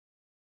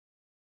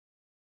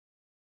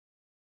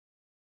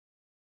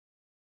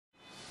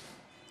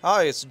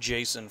Hi, it's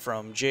Jason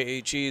from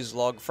JHE's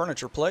Log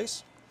Furniture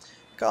Place.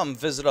 Come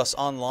visit us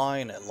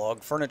online at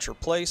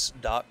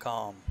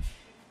logfurnitureplace.com.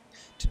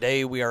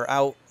 Today we are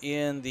out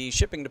in the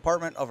shipping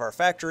department of our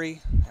factory,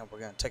 and we're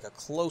going to take a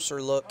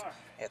closer look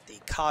at the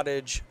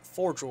Cottage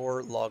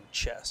 4-drawer log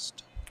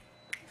chest.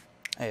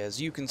 As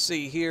you can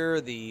see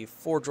here, the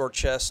 4-drawer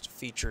chest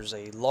features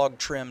a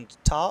log-trimmed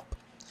top.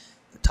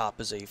 The top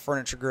is a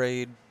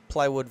furniture-grade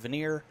plywood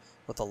veneer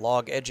with a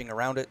log edging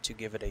around it to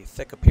give it a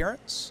thick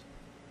appearance.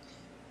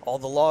 All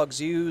the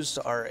logs used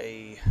are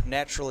a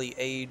naturally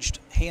aged,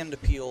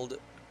 hand-peeled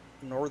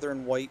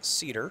northern white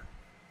cedar.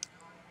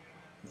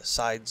 The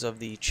sides of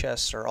the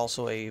chest are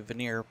also a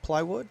veneer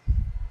plywood,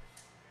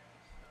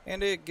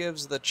 and it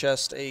gives the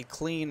chest a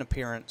clean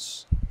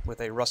appearance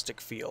with a rustic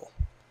feel,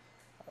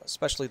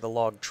 especially the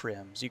log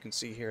trims. You can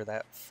see here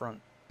that front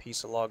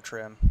piece of log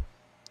trim.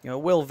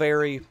 It will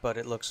vary, but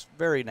it looks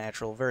very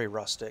natural, very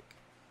rustic.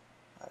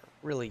 A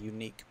really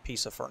unique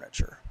piece of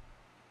furniture.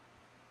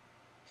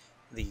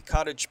 The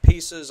Cottage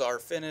pieces are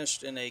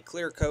finished in a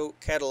clear coat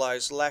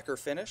catalyzed lacquer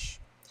finish.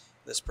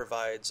 This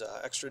provides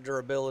extra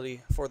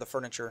durability for the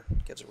furniture,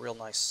 gives a real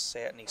nice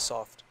satiny,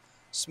 soft,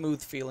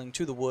 smooth feeling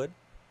to the wood.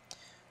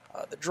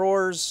 The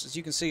drawers, as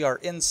you can see,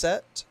 are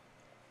inset,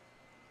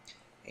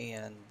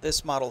 and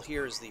this model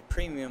here is the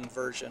premium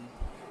version.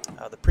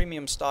 The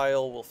premium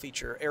style will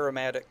feature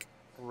aromatic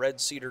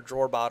red cedar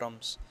drawer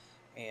bottoms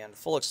and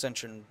full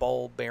extension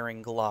ball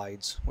bearing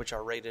glides, which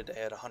are rated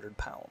at 100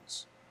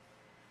 pounds.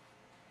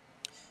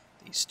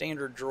 The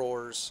standard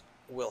drawers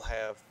will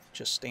have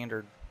just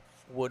standard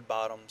wood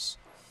bottoms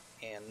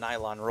and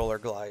nylon roller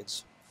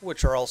glides,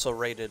 which are also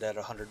rated at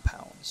 100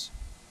 pounds.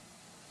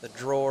 The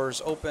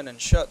drawers open and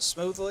shut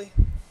smoothly,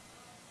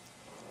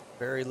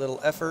 very little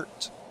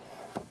effort.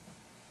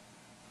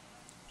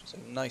 Just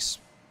a nice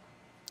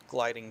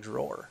gliding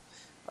drawer.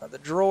 The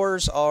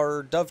drawers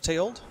are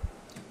dovetailed,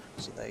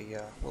 so they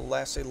will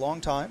last a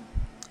long time,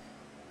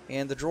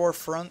 and the drawer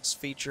fronts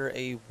feature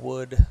a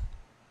wood,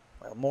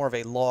 well, more of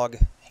a log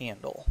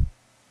handle.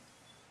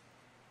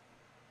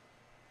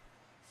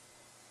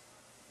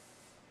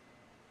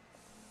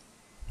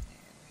 And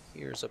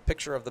here's a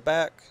picture of the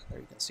back. There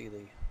you can see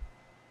the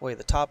way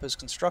the top is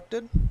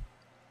constructed.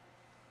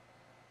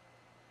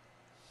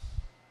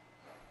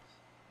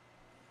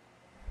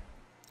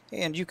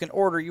 And you can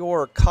order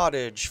your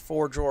Cottage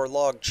 4-drawer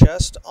log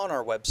chest on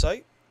our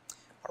website.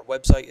 Our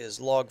website is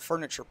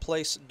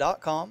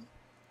logfurnitureplace.com.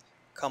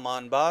 Come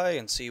on by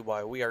and see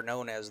why we are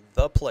known as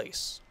the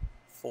place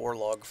for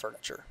log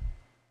furniture.